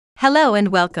Hello and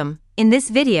welcome. In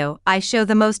this video, I show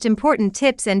the most important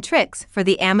tips and tricks for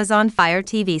the Amazon Fire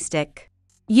TV Stick.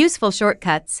 Useful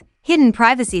shortcuts, hidden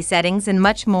privacy settings and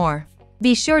much more.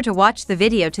 Be sure to watch the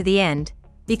video to the end,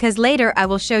 because later I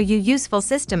will show you useful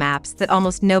system apps that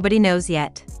almost nobody knows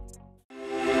yet.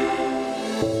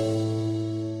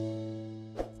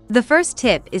 The first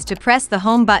tip is to press the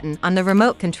home button on the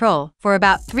remote control for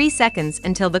about 3 seconds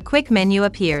until the quick menu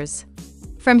appears.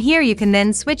 From here you can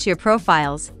then switch your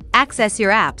profiles, access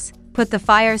your apps, put the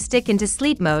Fire Stick into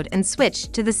sleep mode and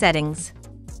switch to the settings.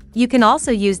 You can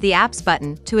also use the Apps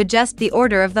button to adjust the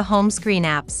order of the home screen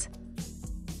apps.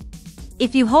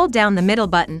 If you hold down the middle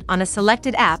button on a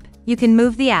selected app, you can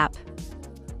move the app.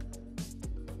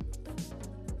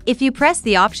 If you press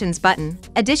the Options button,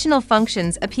 additional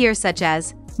functions appear such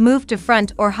as move to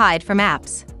front or hide from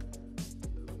apps.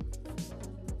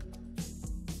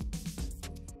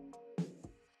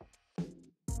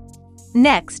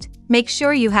 Next, make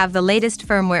sure you have the latest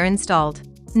firmware installed.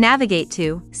 Navigate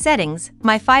to Settings,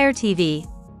 My Fire TV.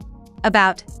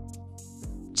 About.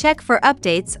 Check for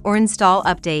updates or install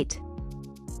update.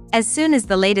 As soon as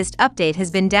the latest update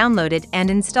has been downloaded and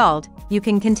installed, you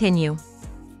can continue.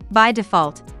 By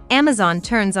default, Amazon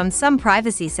turns on some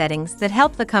privacy settings that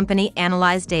help the company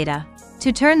analyze data.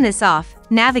 To turn this off,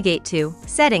 navigate to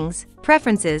Settings,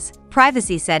 Preferences,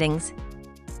 Privacy Settings,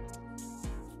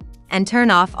 and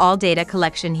turn off all data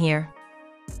collection here.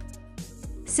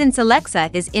 Since Alexa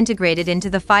is integrated into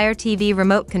the Fire TV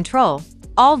remote control,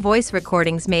 all voice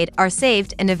recordings made are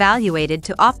saved and evaluated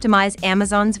to optimize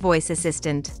Amazon's voice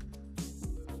assistant.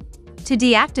 To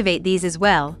deactivate these as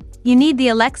well, you need the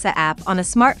Alexa app on a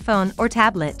smartphone or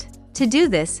tablet. To do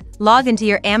this, log into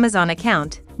your Amazon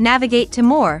account, navigate to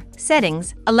More,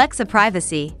 Settings, Alexa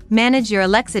Privacy, manage your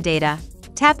Alexa data,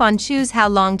 tap on Choose how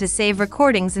long to save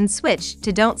recordings and switch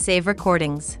to Don't save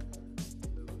recordings.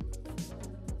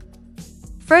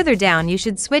 Further down you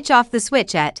should switch off the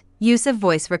switch at Use of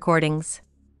voice recordings.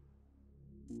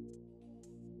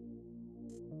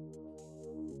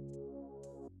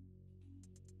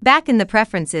 Back in the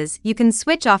preferences, you can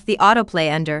switch off the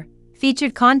autoplay under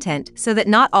Featured Content so that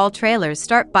not all trailers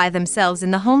start by themselves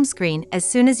in the home screen as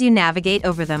soon as you navigate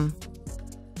over them.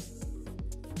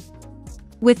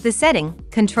 With the setting,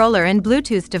 controller and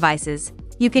Bluetooth devices,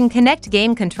 you can connect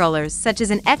game controllers such as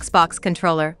an Xbox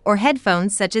controller or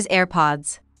headphones such as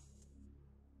AirPods.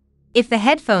 If the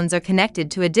headphones are connected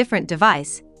to a different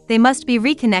device, they must be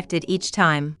reconnected each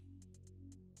time.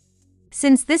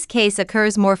 Since this case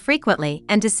occurs more frequently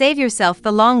and to save yourself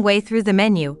the long way through the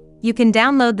menu, you can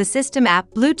download the system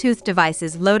app Bluetooth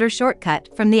Devices Loader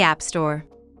shortcut from the App Store.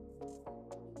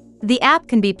 The app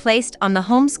can be placed on the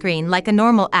home screen like a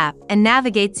normal app and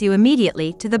navigates you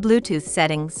immediately to the Bluetooth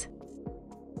settings.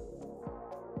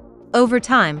 Over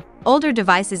time, older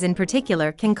devices in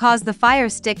particular can cause the Fire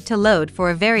Stick to load for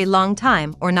a very long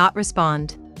time or not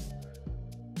respond.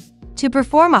 To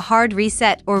perform a hard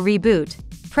reset or reboot,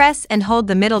 press and hold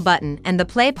the middle button and the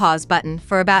play-pause button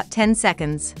for about 10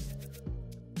 seconds.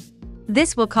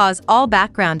 This will cause all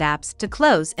background apps to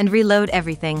close and reload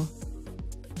everything.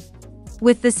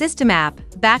 With the System app,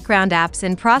 Background Apps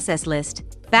and Process List,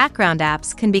 background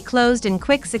apps can be closed in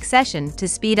quick succession to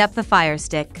speed up the Fire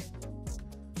Stick.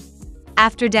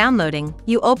 After downloading,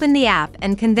 you open the app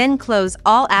and can then close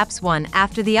all apps one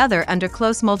after the other under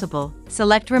Close Multiple,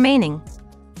 select Remaining.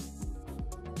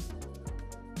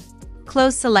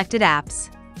 Close selected apps.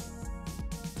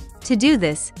 To do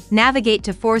this, navigate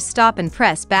to Force Stop and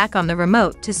press back on the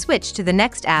remote to switch to the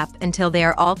next app until they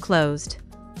are all closed.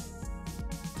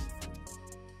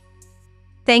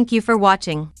 Thank you for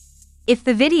watching. If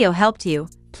the video helped you,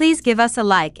 please give us a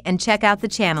like and check out the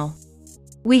channel.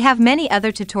 We have many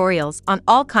other tutorials on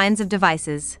all kinds of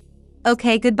devices.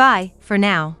 Okay, goodbye for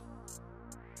now.